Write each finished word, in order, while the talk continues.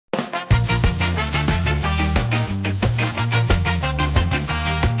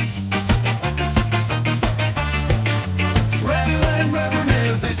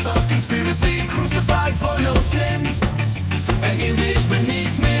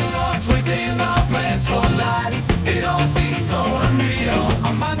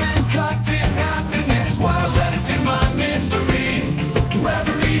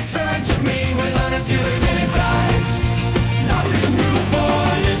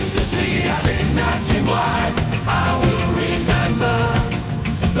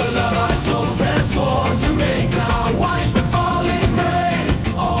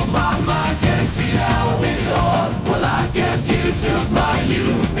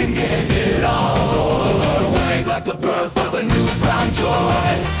the birth of a newfound joy.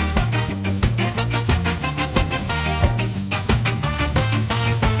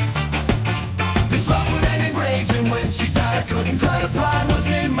 This love would end in rage, and when she died I couldn't cry. The pride was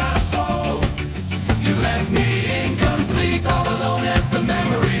in my soul. You left me incomplete, all alone as the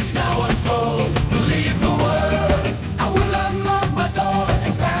memories now unfold. Leave the world, I will unlock my door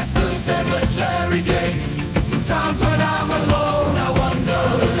and pass the cemetery gates. Sometimes when I'm alone I wonder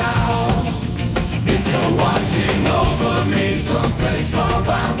aloud, if you're watching over me someplace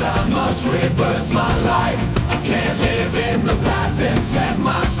far-bound, I must reverse my life. I can't live in the past and set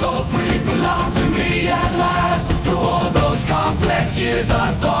my soul free. Belong to me at last. Through all those complex years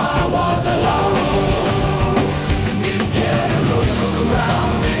I thought I was alone. You can't look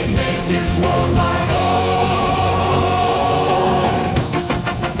around.